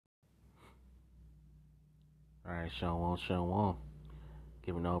Alright, Shalom, Shalom.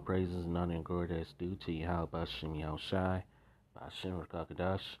 Giving all praises and honor and glory that's due to Yahweh Shem Yahushai, Ba'ashem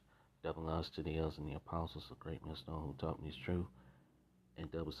Rakakadash, double honors to the elders and the apostles, the great millstone who taught me his truth, and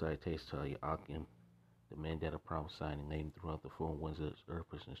double citation to Yahakim, the men that are prophesying and named throughout the four winds of the earth,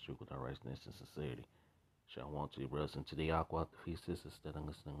 pushing this truth with our righteousness and sincerity. Shalom to the brothers and to the Aqua, the feast sisters that are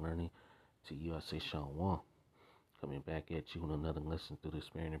listening and learning. To you, I say Shalom. Coming back at you with another lesson through the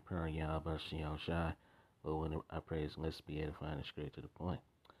spirit and prayer, Yahweh Shem Yahushai. But when I praise, let's be edifying and straight to the point.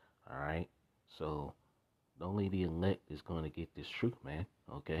 Alright? So, only the elect is going to get this truth, man.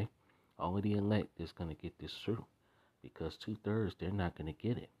 Okay? Only the elect is going to get this truth. Because 2/3, they're not going to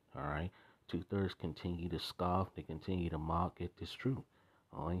get it. Alright? 2/3 continue to scoff. They continue to mock at this truth.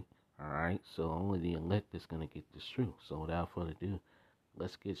 Alright? So, only the elect is going to get this truth. So, without further ado,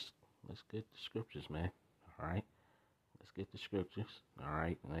 let's get the scriptures, man. Alright? Let's get the scriptures.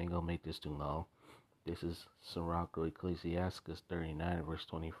 Alright? I ain't going to make this too long. This is Sirach Ecclesiasticus 39, verse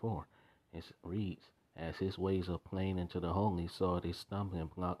 24. It reads, as his ways are plain unto the holy, so are they stumbling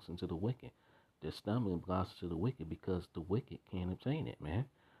blocks unto the wicked. They're stumbling blocks to the wicked because the wicked can't obtain it, man.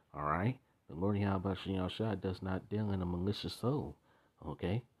 All right? The Lord Yahweh Shah does not deal in a malicious soul.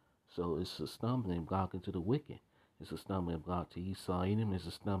 Okay? So it's a stumbling block into the wicked. It's a stumbling block to Esau Edom. It's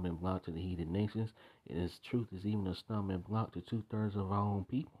a stumbling block to the heathen nations. And its truth is even a stumbling block to 2/3 of our own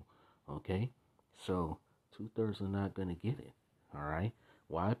people. Okay? So 2/3 are not going to get it. All right.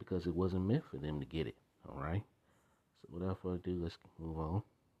 Why? Because it wasn't meant for them to get it. All right. So without further ado, let's move on.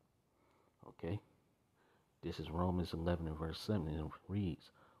 Okay. This is Romans 11 and verse 7. And it reads,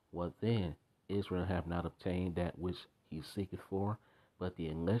 what then? Israel have not obtained that which he seeketh for, but the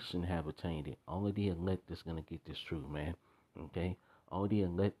election have attained it. Only the elect is going to get this truth, man. Okay. Only the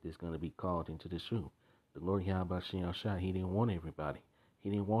elect is going to be called into this truth. The Lord Yahweh Shah, he didn't want everybody. He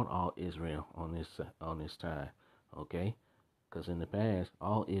didn't want all Israel on this time, okay? Because in the past,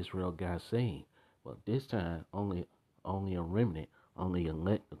 all Israel got saved, but this time, only a remnant, only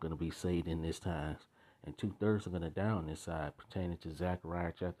elect are going to be saved in this time, and 2/3 are going to die on this side, pertaining to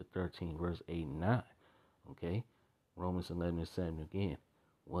Zechariah chapter 13, verse 8 and 9, okay? Romans 11 and 7 again.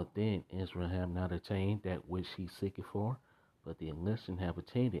 What then? Israel have not attained that which he seeketh for, but the election have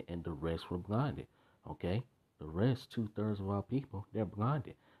attained it, and the rest were blinded, okay? The rest, 2/3 of our people, they're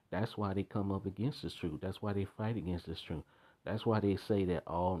blinded. That's why they come up against this truth. That's why they fight against this truth. That's why they say that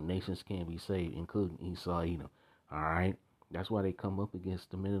all nations can be saved, including Esau Edom. All right? That's why they come up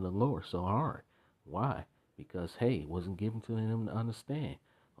against the men of the Lord so hard. Why? Because, hey, it wasn't given to them to understand.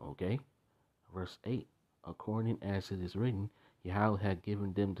 Okay? Verse 8. According as it is written, Yahweh had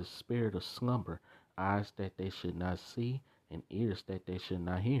given them the spirit of slumber, eyes that they should not see, and ears that they should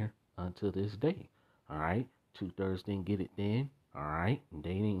not hear, until this day. All right? 2/3 didn't get it then. All right? And they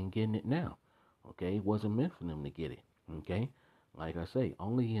ain't getting it now. Okay? It wasn't meant for them to get it. Okay? Like I say,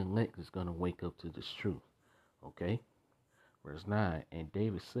 only the elect is going to wake up to this truth. Okay? Verse 9. And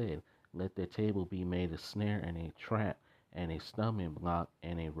David said, let their table be made a snare and a trap and a stumbling block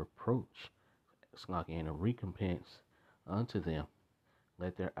and a reproach and a recompense unto them.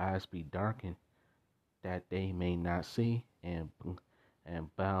 Let their eyes be darkened that they may not see, and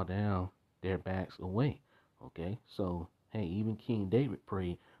bow down their backs away. Okay, so hey, even King David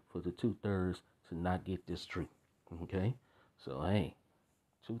prayed for the 2/3 to not get this truth. Okay, so hey,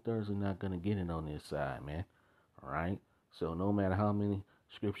 2/3 are not gonna get it on this side, man. All right, so no matter how many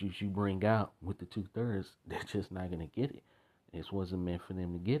scriptures you bring out with the 2/3, they're just not gonna get it. This wasn't meant for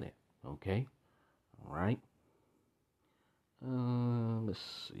them to get it. Okay, all right. Let's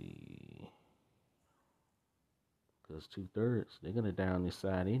see. Because 2/3, they're going to down this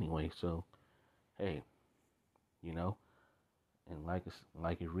side anyway. So, hey, you know, and like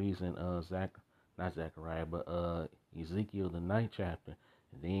it reads in not Zechariah, but Ezekiel the 9th chapter,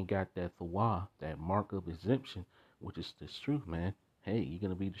 and they ain't got that thawah, that mark of exemption, which is the truth, man. Hey, you're going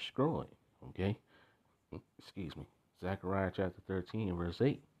to be destroyed. Okay? Excuse me. Zechariah chapter 13, verse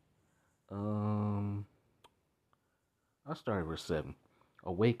 8. I'll start at verse 7.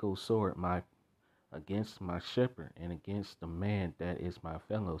 Awake, O sword, against my shepherd, and against the man that is my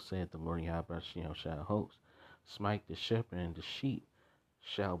fellow, said the Lord Yahweh shall host. Smite the shepherd, and the sheep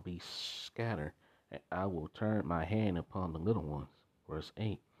shall be scattered, and I will turn my hand upon the little ones. Verse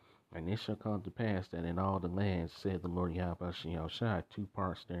 8. And it shall come to pass that in all the lands, said the Lord Yahweh shall 2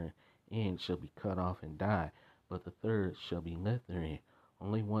 parts therein shall be cut off and die, but the third shall be left therein.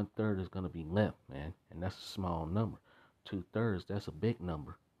 Only 1/3 is going to be left, man, and that's a small number. 2/3, that's a big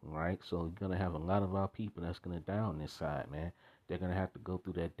number. All right, so you're gonna have a lot of our people that's gonna die on this side, man. They're gonna have to go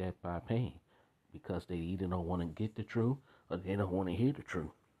through that death by pain because they either don't want to get the truth or they don't want to hear the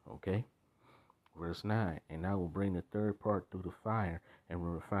truth. Okay, Verse 9, and I will bring the third part through the fire, and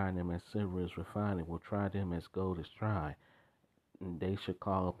will refine them as silver is refined, and will try them as gold is tried. And they shall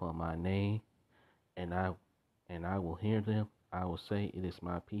call upon my name, and I will hear them. I will say, it is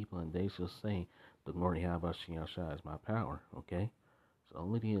my people, and they shall say, the Lord Yahweh Shai is my power. Okay? So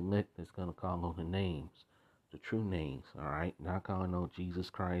only the elect is going to call on the names, the true names, all right? Not calling on Jesus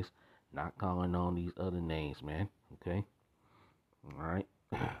Christ, not calling on these other names, man. Okay? All right?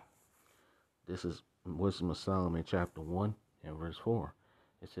 This is Wisdom of Solomon, chapter 1 and verse 4.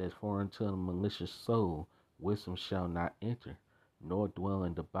 It says, for unto the malicious soul wisdom shall not enter, nor dwell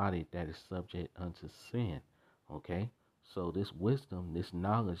in the body that is subject unto sin. Okay? So this wisdom, this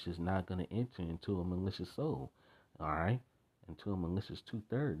knowledge is not going to enter into a malicious soul. All right? Into a malicious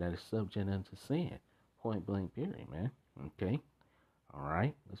two-thirds that is subject unto sin. Point blank period, man. Okay? All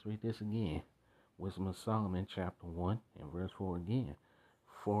right? Let's read this again. Wisdom of Solomon, chapter 1 and verse 4 again.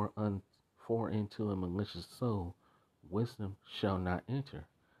 For into a malicious soul wisdom shall not enter,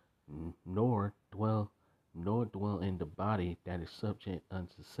 nor dwell in the body that is subject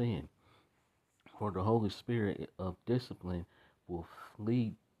unto sin. For the Holy Spirit of discipline will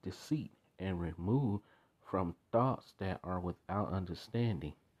flee deceit and remove from thoughts that are without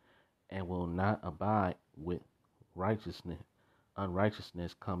understanding, and will not abide with righteousness.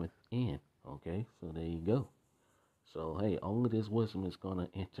 Unrighteousness cometh in. Okay, so there you go. So, hey, only this wisdom is going to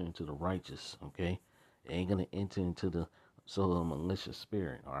enter into the righteous, okay? It ain't going to enter into the soul of malicious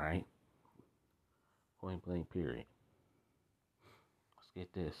spirit, all right? Point blank, period. Let's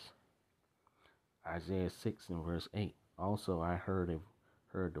get this. Isaiah 6 and verse 8. Also, I heard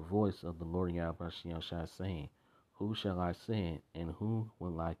the voice of the Lord Yahweh Shai saying, who shall I send, and who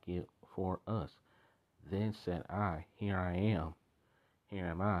will I give for us? Then said I, here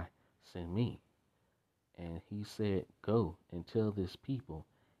am I, send me. And he said, go and tell this people,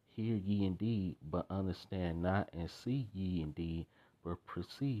 hear ye indeed, but understand not, and see ye indeed, but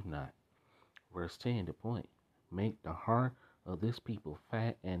perceive not. Verse 10, the point. Make the heart of this people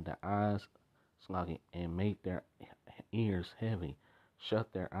fat, and the eyes sluggish, and make their ears heavy.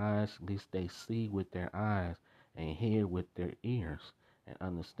 Shut their eyes, lest they see with their eyes, and hear with their ears, and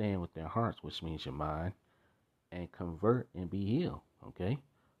understand with their hearts, which means your mind, and convert and be healed. Okay?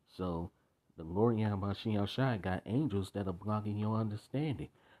 So, the Lord Yahweh Shai got angels that are blocking your understanding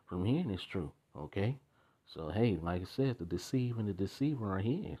from hearing this truth. Okay? So, hey, like it says, the deceiver and the deceiver are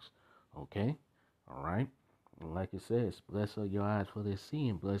his. Okay? All right? And like it says, blessed are your eyes for their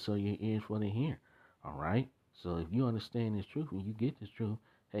seeing, blessed are your ears for their hearing. All right? So, if you understand this truth and you get this truth,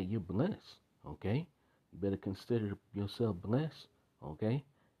 hey, you're blessed. Okay? You better consider yourself blessed. Okay?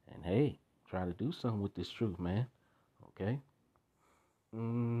 And hey, try to do something with this truth, man. Okay?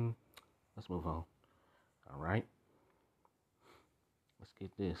 Let's move on. All right? Let's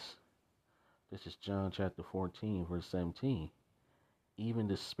get this. This is John chapter 14, verse 17. Even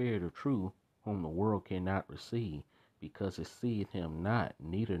the Spirit of truth, whom the world cannot receive, because it seeth him not,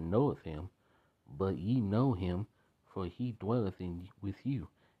 neither knoweth him, but ye know him, for he dwelleth with you,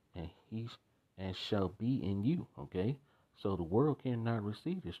 and shall be in you. Okay? So the world cannot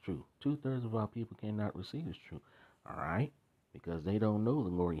receive this truth. 2/3 of our people cannot receive this truth. All right? Because they don't know the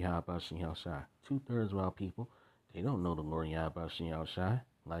Lord Yahweh Shai. 2/3 of our people, they don't know the Lord Yahweh Shai.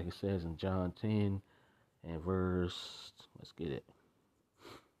 Like it says in John 10 and verse, let's get it.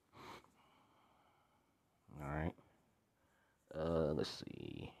 All right. Let's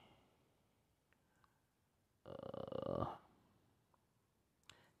see.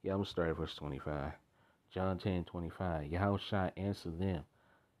 I'm going to start at verse 25. John 10:25. Yahushua answered them,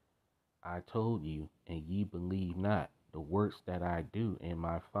 I told you, and ye believe not. The works that I do in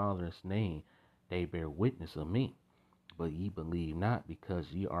my Father's name, they bear witness of me. But ye believe not,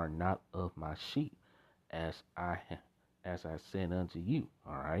 because ye are not of my sheep, as I said unto you.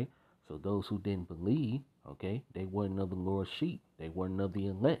 All right. So those who didn't believe, okay, they weren't of the Lord's sheep. They weren't of the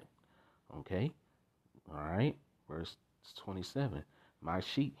elect. Okay. All right. Verse 27. My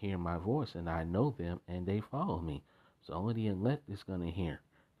sheep hear my voice, and I know them, and they follow me. So only the elect is going to hear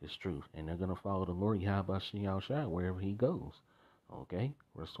this truth, and they're going to follow the Lord Yahweh Shai wherever he goes. Okay.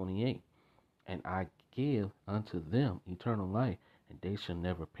 Verse 28. And I give unto them eternal life, and they shall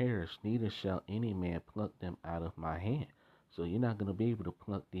never perish, neither shall any man pluck them out of my hand. So you're not going to be able to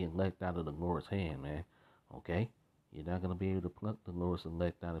pluck the elect out of the Lord's hand, man. Okay? You're not going to be able to pluck the Lord's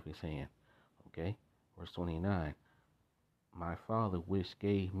elect out of his hand. Okay? Verse 29. My Father which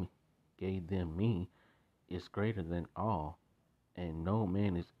gave them me is greater than all, and no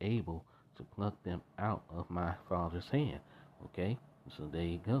man is able to pluck them out of my Father's hand. Okay? So there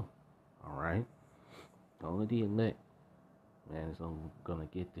you go. All right? Only the elect, man, is going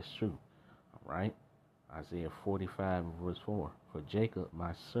to get this truth. right? Isaiah 45 and verse 4. For Jacob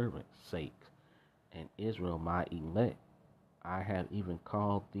my servant's sake, and Israel my elect, I have even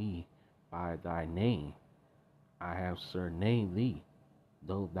called thee by thy name. I have surnamed thee,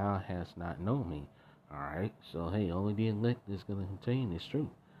 though thou hast not known me. Alright, so hey, only the elect is going to contain this truth.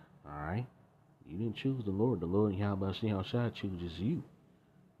 Alright, you didn't choose the Lord. The Lord Yahweh Shai chooses you.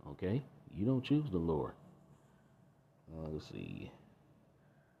 Okay, you don't choose the Lord. Let's see.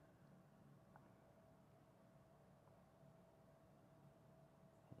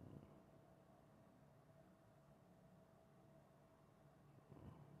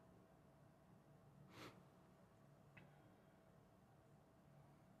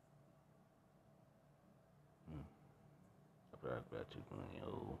 I forgot about you.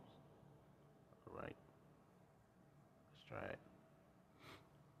 Oh, all right. Let's try it.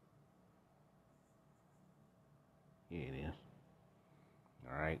 Here it is.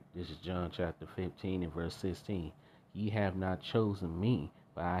 All right. This is John chapter 15 and verse 16. Ye have not chosen me,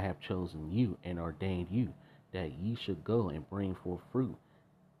 but I have chosen you and ordained you, that ye should go and bring forth fruit,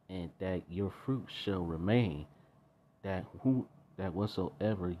 and that your fruit shall remain, that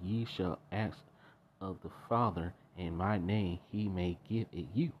whatsoever ye shall ask of the Father in my name, he may give it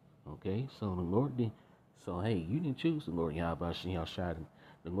you. Okay, so the Lord did. So hey, you didn't choose the Lord Yahweh Shai.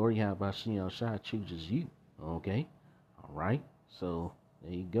 The Lord Yahweh Shai chooses you. Okay, all right. So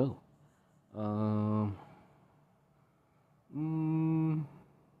there you go. Um. Mm,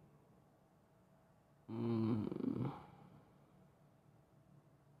 mm,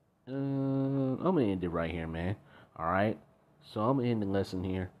 I'm gonna end it right here, man. All right. So I'm gonna end the lesson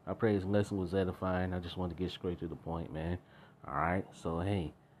here. I pray this lesson was edifying. I just want to get straight to the point, man. All right. So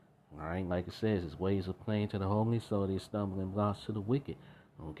hey, all right. Like it says, his ways are plain to the homely, so they stumbling blocks to the wicked.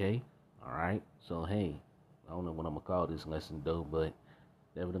 Okay. All right. So hey, I don't know what I'm gonna call this lesson though, but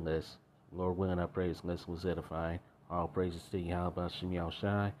nevertheless, Lord willing, I pray this lesson was edifying. All praises to Yahweh Shem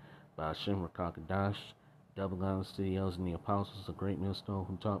Shai, by Shem Rakakadash. Double honors to the elders and the apostles, a great millstone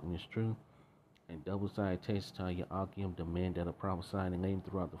who taught me this truth. And double salutations to Yakim, the men that are prophesying and name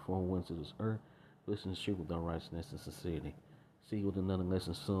throughout the four winds of this earth. Listen to truth with all righteousness and sincerity. See you with another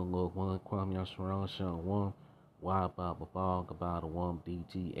lesson soon, Lord one. Kwame Yasharal, Sean 1. Wild Bob Bog about the 1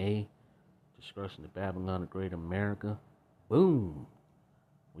 DTA. Destruction of Babylon, the Great America. Boom!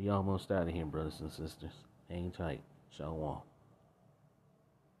 We almost out of here, brothers and sisters. Hang tight. Shalom.